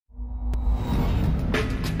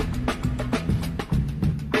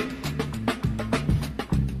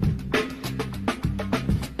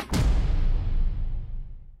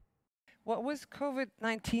was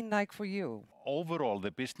COVID-19 like for you? Overall,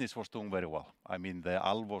 the business was doing very well. I mean, the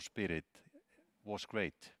Alvo spirit was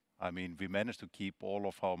great. I mean, we managed to keep all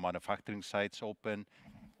of our manufacturing sites open,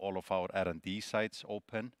 all of our R&D sites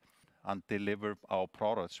open, and deliver our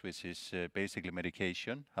products, which is basically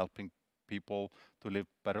medication, helping people to live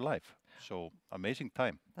better life. So amazing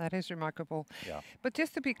time. That is remarkable. Yeah. But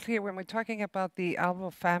just to be clear, when we're talking about the Alvo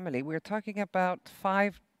family, we're talking about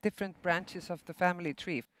 5 different branches of the family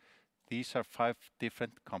tree. These are 5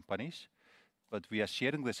 different companies, but we are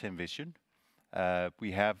sharing the same vision.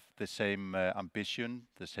 We have the same ambition,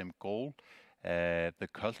 the same goal. The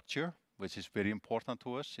culture, which is very important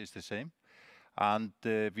to us, is the same. And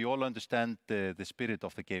we all understand the spirit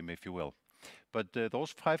of the game, if you will. But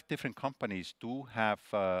those 5 different companies do have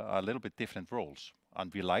a little bit different roles.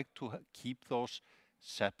 And we like to keep those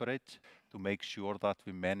separate to make sure that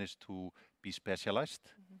we manage to be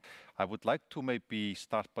specialized. I would like to maybe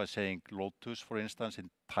start by saying Lotus, for instance, in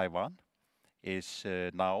Taiwan, is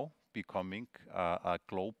now becoming a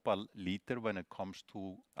global leader when it comes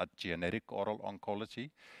to a generic oral oncology.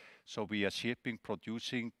 So we are shipping,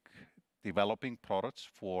 producing, developing products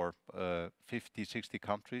for 50, 60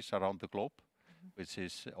 countries around the globe, which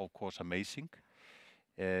is, of course, amazing.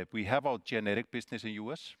 We have our generic business in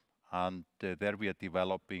US, and there we are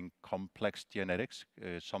developing complex generics,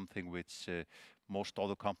 something which most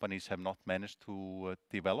other companies have not managed to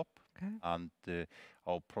develop. Okay. And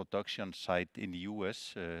our production site in the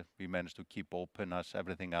US, we managed to keep open as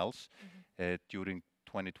everything else during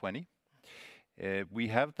 2020. We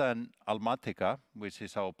have then Almatica, which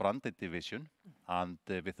is our branded division, and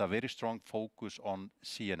with a very strong focus on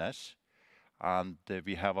CNS. And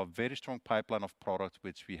we have a very strong pipeline of products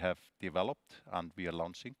which we have developed and we are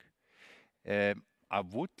launching. I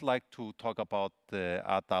would like to talk about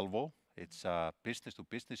Alvo. It's a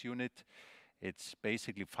business-to-business unit. It's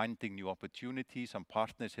basically finding new opportunities and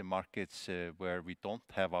partners in markets where we don't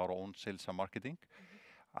have our own sales and marketing.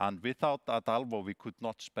 And without Alvo, we could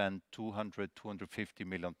not spend $250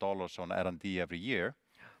 million on R&D every year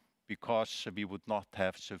because we would not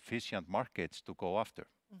have sufficient markets to go after.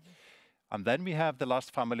 And then we have the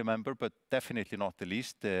last family member, but definitely not the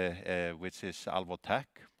least, which is Alvotech.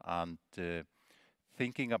 And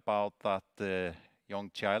thinking about that young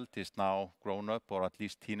child is now grown up or at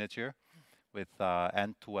least teenager with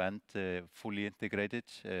end-to-end fully integrated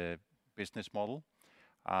business model.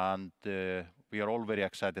 And we are all very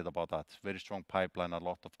excited about that. Very strong pipeline, a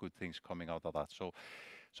lot of good things coming out of that. So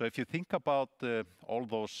if you think about all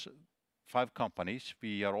those 5 companies,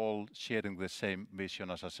 we are all sharing the same vision,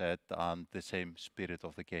 as I said, and the same spirit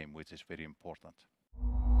of the game, which is very important.